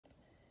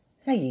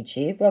Hi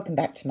YouTube, welcome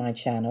back to my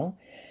channel.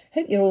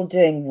 Hope you're all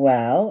doing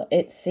well.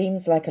 It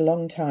seems like a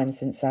long time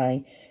since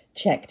I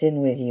checked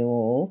in with you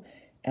all.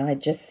 I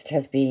just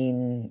have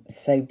been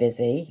so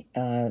busy,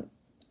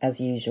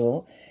 as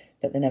usual,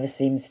 but there never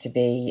seems to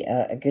be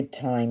a good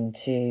time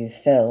to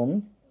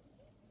film.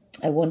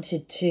 I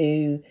wanted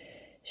to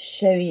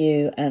show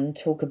you and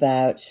talk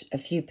about a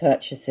few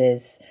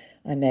purchases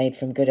I made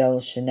from good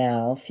old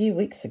Chanel a few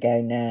weeks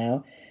ago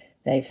now.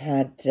 They've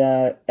had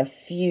a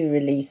few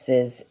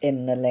releases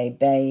in the Les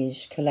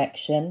Beige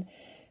collection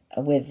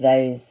with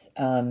those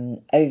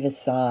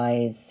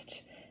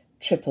oversized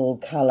triple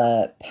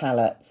colour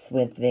palettes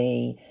with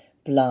the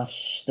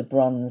blush, the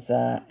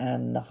bronzer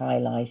and the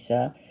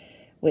highlighter,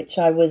 which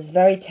I was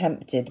very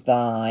tempted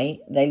by.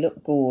 They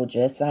look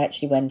gorgeous. I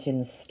actually went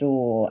in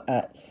store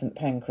at St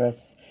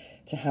Pancras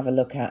to have a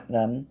look at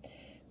them.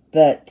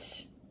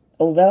 But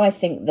although I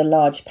think the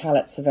large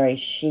palettes are very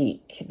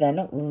chic, they're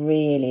not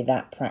really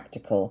that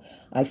practical.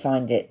 I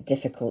find it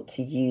difficult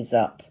to use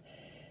up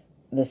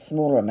the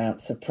smaller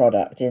amounts of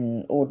product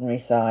in ordinary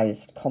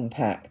sized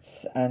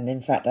compacts. And in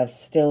fact, I've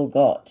still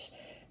got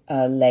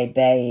Les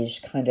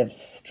Beige kind of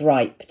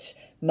striped,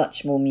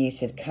 much more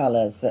muted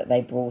colours that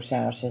they brought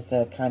out as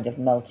a kind of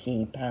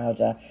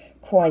multi-powder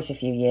quite a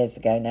few years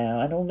ago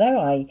now. And although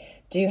I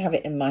do have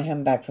it in my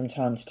handbag from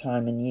time to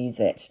time and use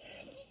it,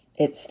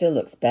 it still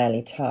looks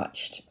barely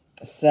touched.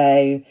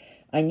 So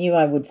I knew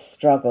I would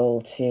struggle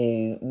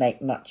to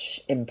make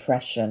much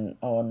impression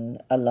on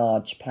a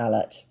large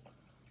palette.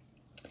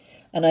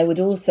 And I would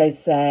also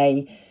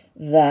say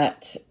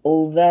that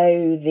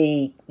although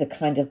the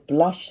kind of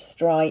blush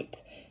stripe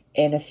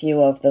in a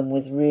few of them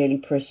was really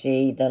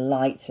pretty, the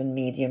light and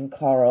medium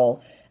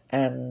coral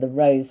and the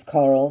rose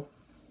coral,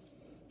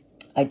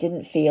 I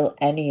didn't feel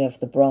any of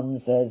the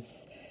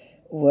bronzers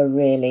were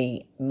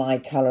really my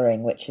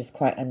colouring, which is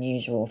quite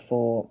unusual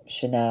for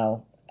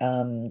Chanel.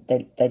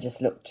 They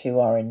just looked too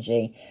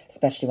orangey,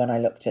 especially when I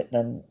looked at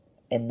them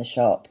in the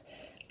shop.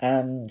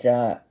 And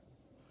the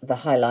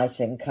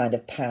highlighting kind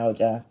of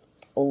powder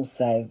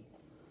also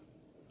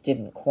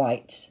didn't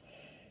quite,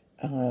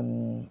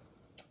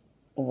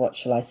 what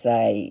shall I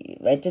say,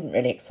 it didn't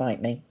really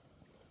excite me.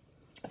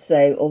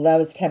 So although I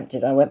was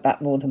tempted, I went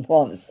back more than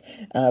once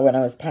when I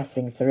was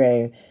passing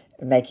through,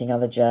 making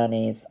other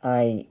journeys.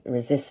 I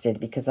resisted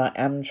because I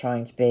am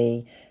trying to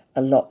be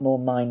a lot more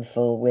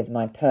mindful with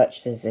my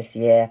purchases this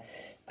year.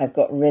 I've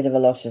got rid of a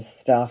lot of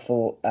stuff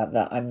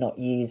that I'm not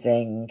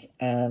using,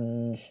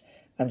 and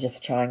I'm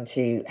just trying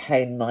to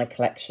hone my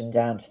collection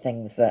down to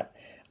things that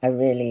I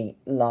really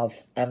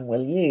love and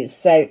will use.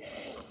 So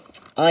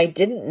I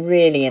didn't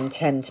really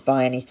intend to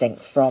buy anything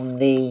from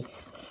the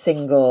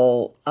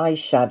single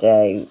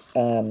eyeshadow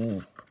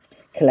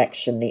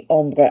collection, the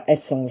Ombré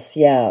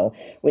essentielle,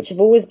 which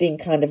have always been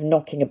kind of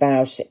knocking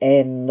about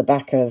in the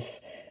back of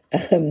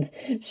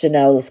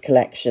Chanel's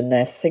collection.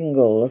 They're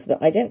singles, but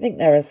I don't think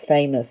they're as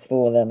famous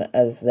for them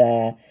as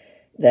their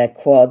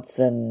quads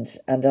and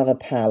other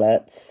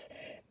palettes.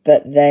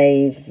 But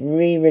they've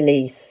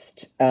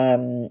re-released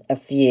a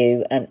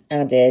few and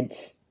added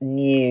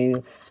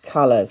new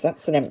colours.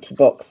 That's an empty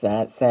box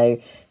there,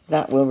 so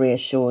that will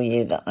reassure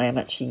you that I am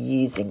actually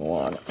using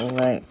one,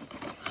 although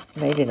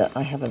maybe that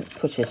I haven't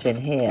put it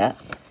in here.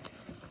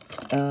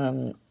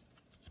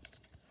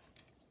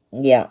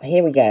 Yeah,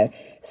 here we go.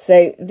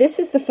 So this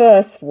is the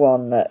first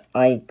one that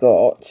I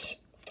got.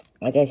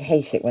 I don't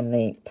hate it when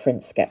the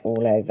prints get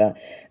all over.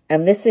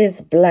 And this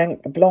is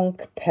Blanc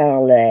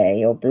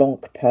Perle, or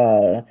Blanc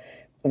Pearl,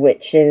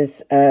 which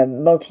is a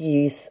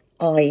multi-use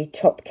eye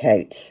top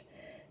coat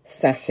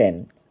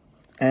satin.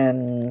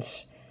 And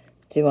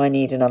do I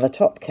need another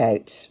top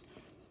coat?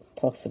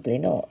 Possibly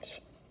not.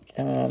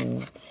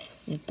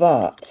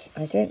 But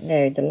I don't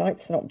know, the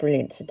light's not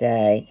brilliant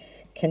today.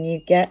 Can you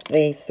get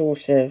the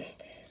sort of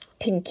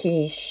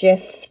pinky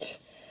shift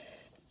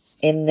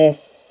in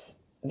this?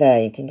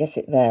 There, you can get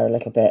it there a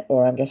little bit,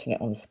 or I'm getting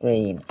it on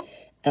screen.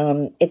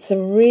 It's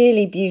a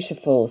really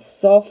beautiful,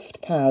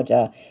 soft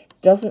powder.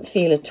 Doesn't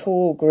feel at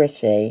all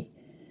gritty.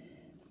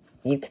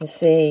 You can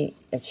see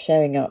it's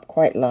showing up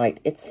quite light.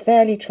 It's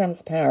fairly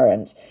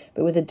transparent,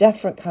 but with a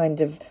different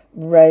kind of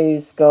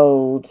rose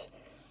gold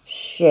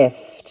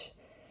shift,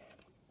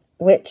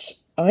 which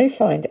I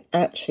find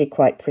actually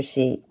quite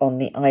pretty on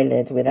the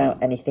eyelid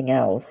without anything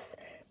else.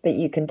 But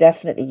you can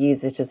definitely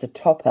use it as a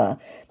topper.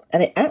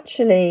 And it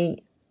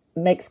actually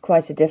makes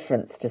quite a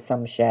difference to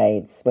some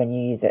shades when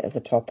you use it as a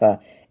topper.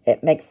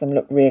 It makes them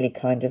look really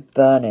kind of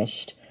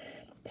burnished.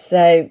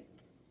 So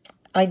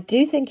I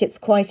do think it's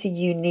quite a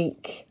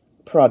unique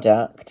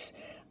product.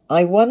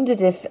 I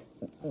wondered if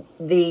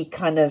the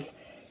kind of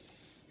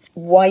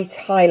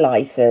white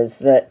highlighters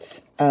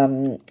that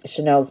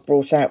Chanel's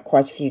brought out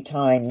quite a few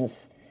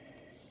times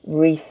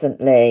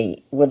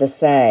recently were the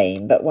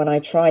same, but when I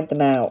tried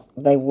them out,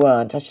 they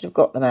weren't. I should have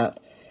got them out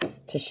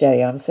to show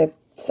you. I'm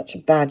such a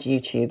bad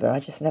YouTuber. I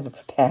just never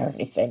prepare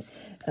anything.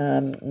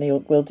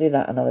 We'll do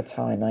that another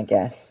time, I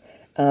guess.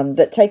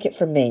 But take it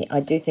from me,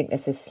 I do think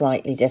this is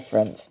slightly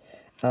different,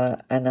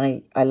 and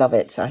I love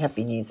it. I have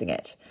been using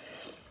it.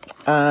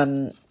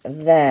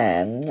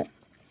 Then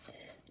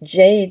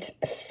Jade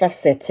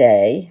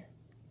Facette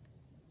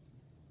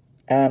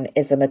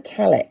is a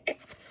metallic.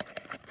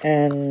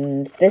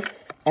 And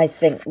this, I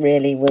think,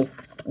 really was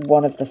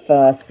one of the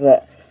first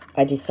that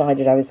I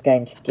decided I was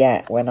going to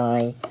get when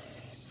I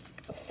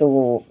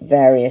saw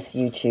various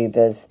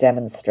YouTubers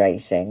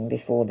demonstrating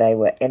before they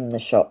were in the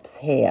shops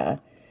here,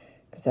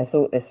 because I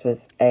thought this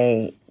was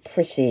a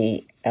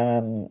pretty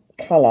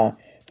colour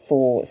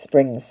for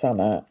spring,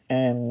 summer,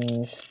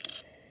 and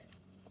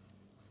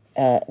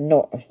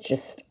not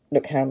just,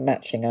 look how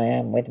matching I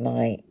am with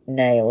my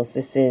nails.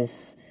 This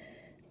is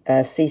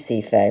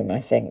CC foam, I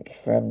think,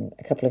 from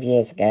a couple of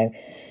years ago.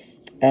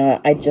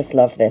 I just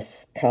love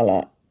this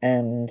colour,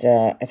 and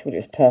I thought it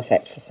was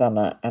perfect for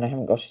summer, and I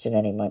haven't got it in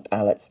any of my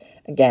palettes.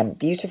 Again,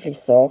 beautifully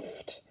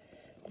soft,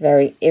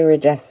 very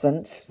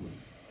iridescent.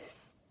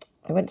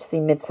 I went to see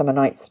Midsummer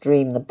Night's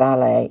Dream, the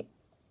ballet,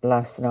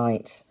 last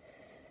night,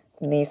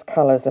 and these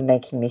colours are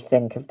making me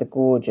think of the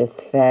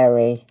gorgeous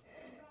fairy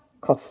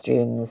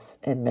costumes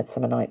in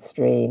Midsummer Night's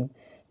Dream.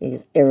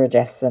 These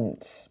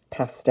iridescent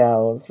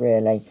pastels,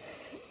 really.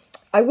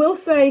 I will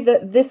say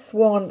that this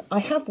one I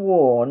have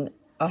worn.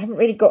 I haven't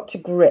really got to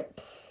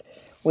grips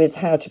with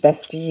how to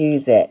best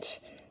use it,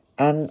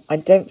 and I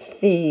don't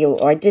feel,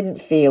 or I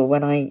didn't feel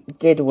when I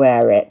did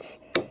wear it,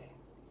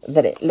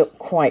 that it looked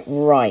quite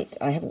right.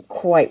 I haven't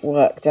quite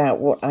worked out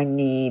what I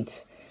need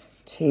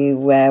to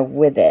wear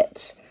with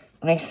it.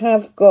 I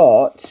have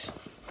got,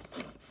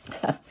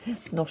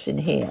 not in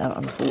here,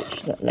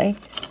 unfortunately,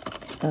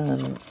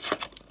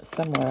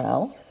 somewhere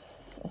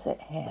else. Is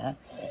it here?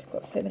 I've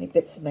got so many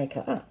bits of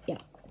makeup. Ah, yeah,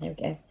 there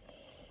we go.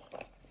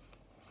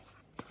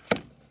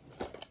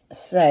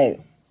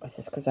 So, this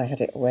is because I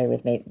had it away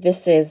with me.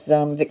 This is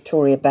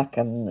Victoria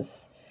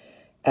Beckham's,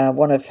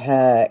 one of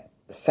her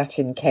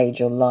satin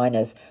cajal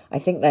liners. I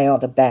think they are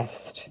the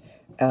best,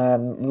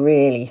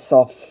 really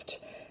soft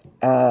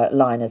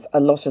liners. A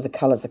lot of the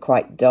colours are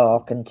quite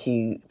dark and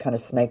too kind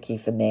of smoky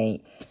for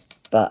me,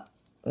 but,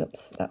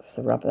 oops, that's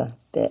the rubber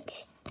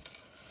bit.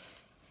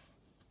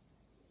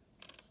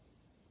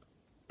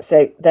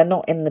 So they're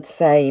not in the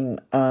same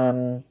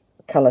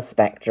colour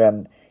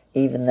spectrum,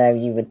 even though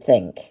you would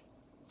think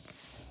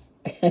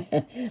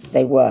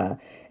they were.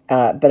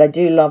 But I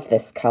do love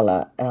this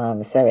colour,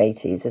 so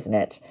 80s, isn't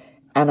it?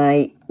 And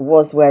I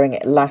was wearing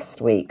it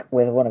last week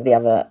with one of the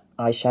other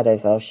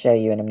eyeshadows I'll show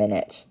you in a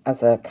minute,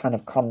 as a kind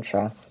of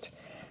contrast,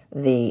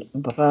 the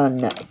Brun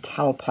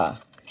Talpa.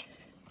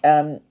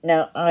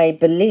 Now, I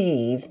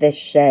believe this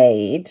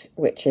shade,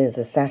 which is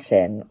a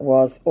satin,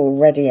 was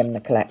already in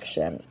the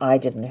collection. I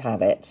didn't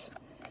have it.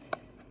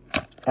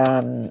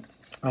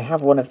 I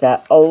have one of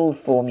their old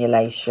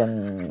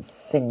formulations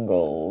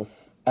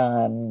singles,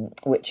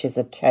 which is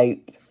a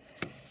taupe,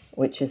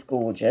 which is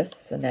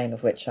gorgeous, the name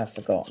of which I've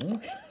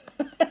forgotten.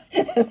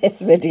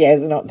 This video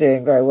is not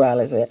doing very well,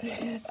 is it?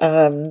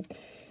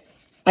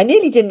 I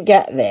nearly didn't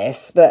get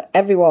this, but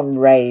everyone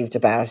raved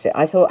about it.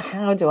 I thought,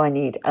 how do I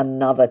need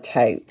another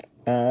taupe?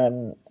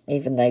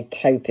 Even though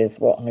taupe is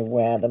what I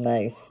wear the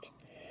most.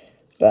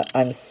 But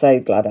I'm so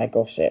glad I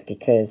got it,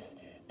 because I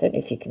don't know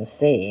if you can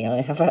see,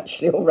 I have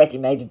actually already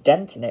made a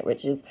dent in it,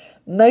 which is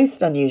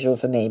most unusual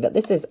for me. But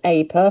this is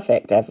a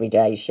perfect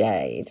everyday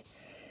shade.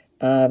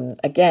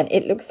 Again,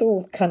 it looks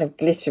all kind of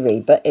glittery,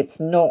 but it's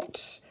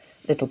not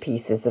little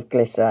pieces of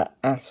glitter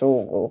at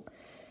all.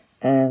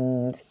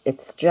 And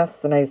it's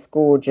just the most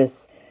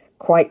gorgeous,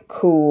 quite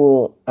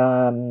cool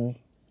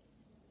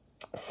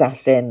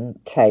satin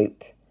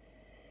taupe.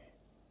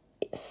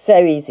 It's so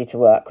easy to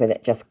work with.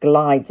 It just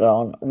glides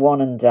on,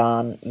 one and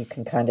done. You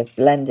can kind of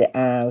blend it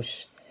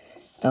out.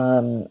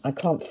 I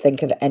can't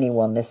think of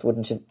anyone this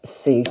wouldn't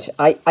suit.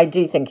 I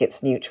do think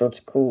it's neutral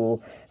to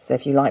cool. So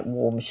if you like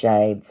warm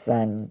shades,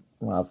 then,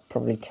 well,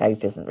 probably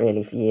taupe isn't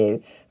really for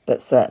you.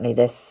 But certainly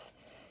this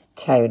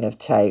tone of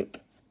taupe,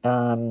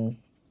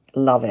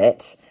 love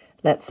it.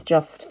 Let's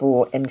just,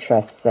 for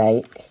interest's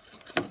sake,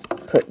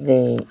 put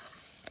the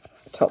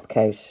top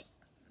coat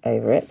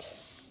over it.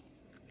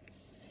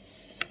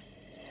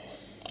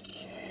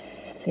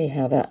 See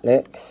how that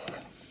looks.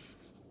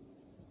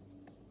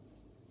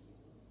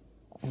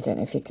 I don't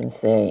know if you can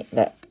see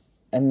that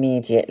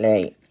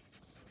immediately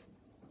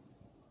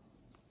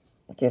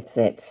gives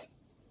it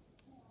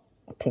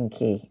a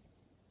pinky.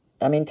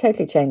 I mean,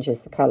 totally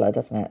changes the colour,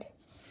 doesn't it?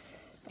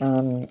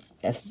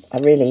 I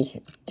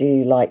really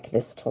do like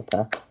this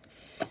topper.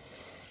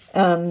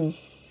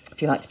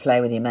 If you like to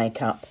play with your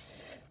makeup.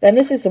 Then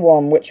this is the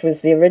one which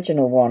was the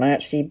original one. I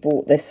actually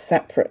bought this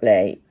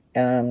separately.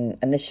 And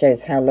this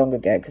shows how long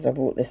ago, because I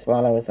bought this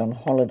while I was on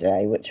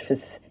holiday, which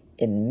was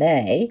in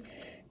May.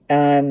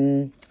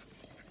 And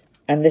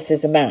this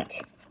is a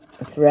matte.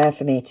 It's rare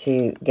for me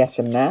to get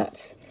a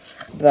matte,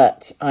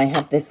 but I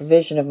had this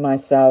vision of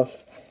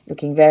myself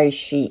looking very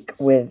chic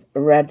with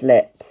red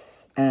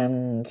lips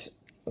and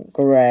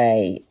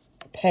grey,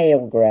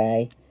 pale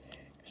grey,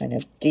 kind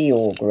of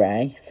Dior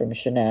grey from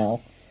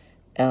Chanel,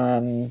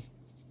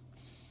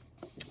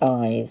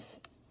 eyes.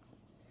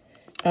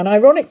 And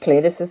ironically,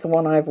 this is the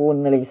one I've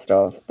worn the least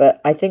of,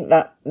 but I think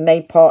that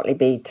may partly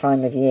be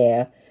time of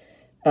year.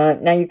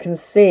 Now you can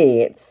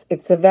see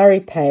it's a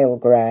very pale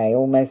grey,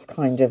 almost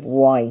kind of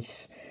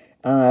white,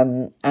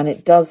 and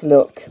it does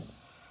look,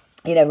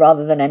 you know,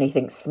 rather than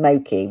anything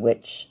smoky,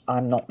 which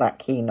I'm not that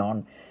keen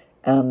on,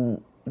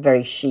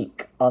 very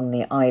chic on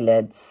the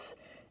eyelids.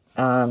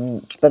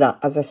 But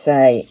as I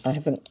say, I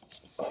haven't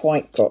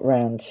quite got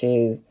round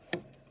to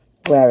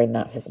wearing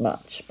that as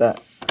much,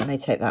 but I may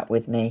take that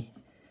with me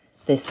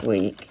this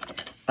week.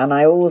 And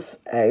I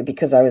also,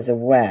 because I was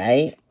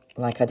away,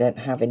 like I don't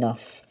have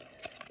enough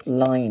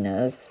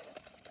liners,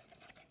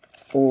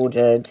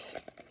 ordered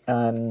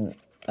a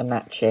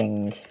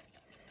matching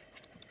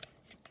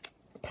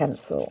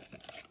pencil.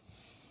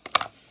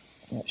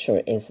 I'm not sure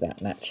it is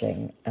that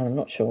matching, and I'm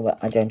not sure that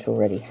I don't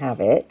already have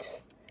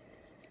it.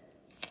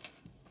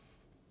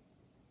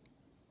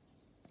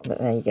 But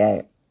there you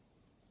go.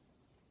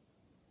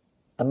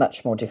 A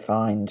much more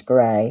defined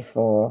grey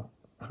for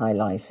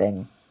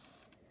highlighting.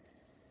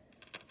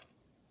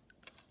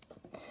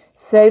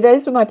 So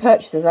those were my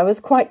purchases. I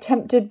was quite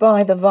tempted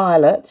by the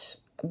violet,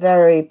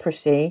 very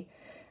pretty.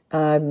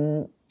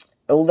 Although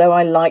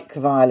I like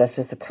violet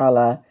as a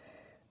colour,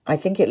 I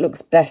think it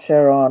looks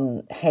better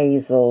on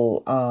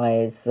hazel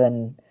eyes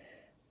than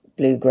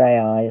blue-grey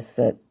eyes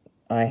that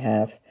I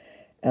have.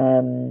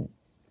 I mean,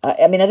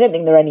 I don't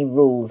think there are any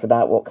rules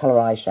about what colour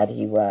eyeshadow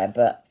you wear,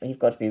 but you've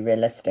got to be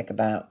realistic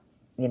about,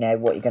 you know,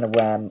 what you're going to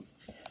wear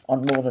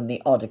on more than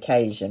the odd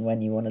occasion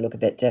when you want to look a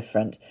bit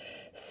different.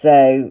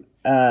 So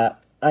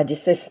I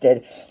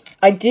desisted.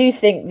 I do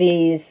think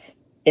these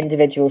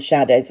individual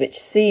shadows, which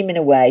seem in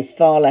a way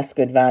far less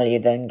good value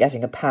than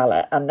getting a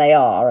palette, and they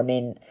are, I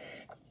mean,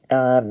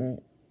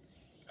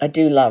 I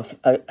do love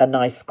a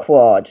nice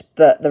quad,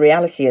 but the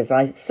reality is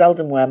I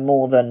seldom wear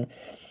more than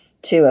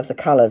 2 of the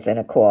colours in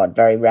a quad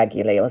very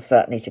regularly, or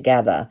certainly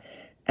together.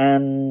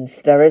 And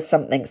there is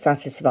something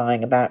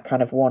satisfying about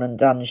kind of one and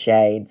done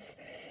shades.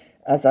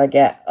 As I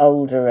get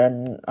older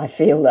and I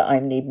feel that I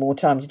need more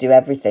time to do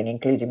everything,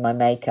 including my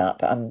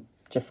makeup, I'm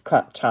just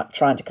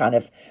trying to kind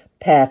of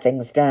pare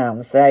things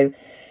down. So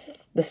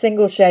the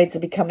single shades are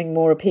becoming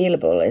more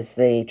appealable, is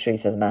the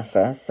truth of the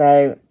matter.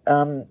 So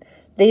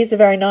these are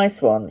very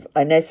nice ones.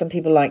 I know some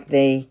people like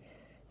the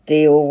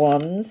Dior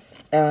ones.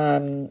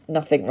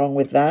 Nothing wrong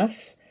with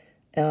that.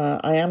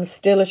 I am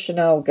still a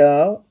Chanel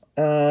girl.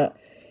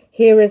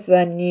 Here is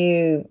their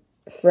new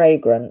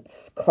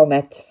fragrance,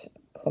 Comet.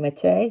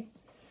 Bit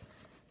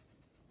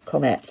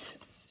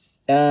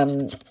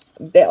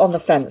on the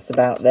fence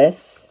about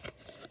this.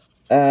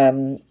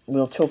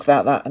 We'll talk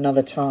about that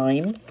another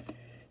time.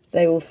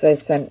 They also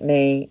sent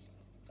me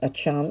a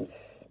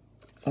Chance.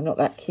 I'm not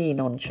that keen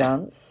on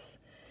Chance.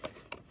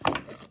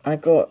 I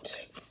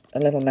got a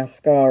little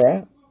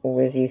mascara,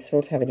 always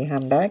useful to have in your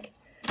handbag.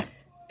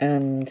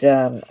 And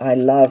I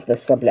love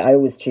the I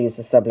always choose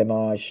the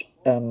Sublimage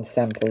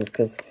samples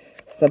because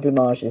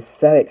Sublimage is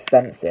so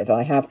expensive.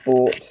 I have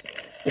bought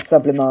the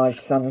Sublimage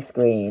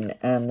sunscreen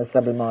and the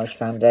Sublimage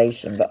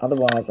foundation, but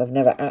otherwise I've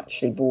never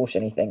actually bought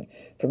anything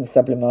from the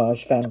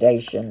Sublimage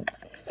foundation,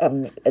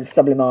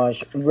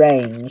 Sublimage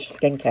range,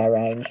 skincare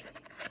range.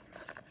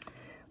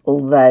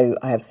 Although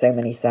I have so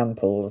many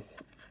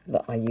samples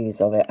that I use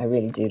of it, I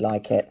really do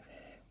like it.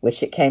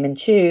 Wish it came in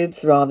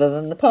tubes rather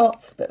than the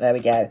pots, but there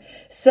we go.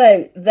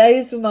 So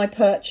those were my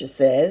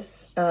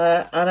purchases,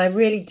 and I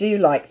really do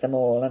like them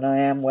all, and I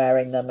am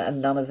wearing them,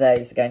 and none of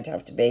those are going to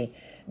have to be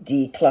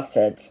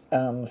decluttered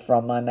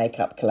from my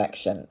makeup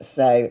collection.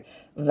 So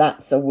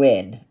that's a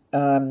win.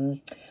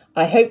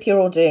 I hope you're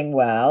all doing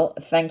well.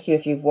 Thank you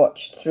if you've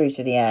watched through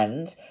to the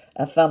end.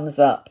 A thumbs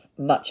up,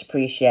 much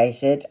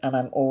appreciated, and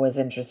I'm always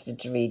interested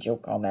to read your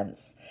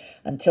comments.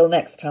 Until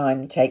next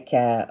time, take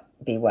care,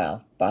 be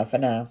well. Bye for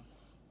now.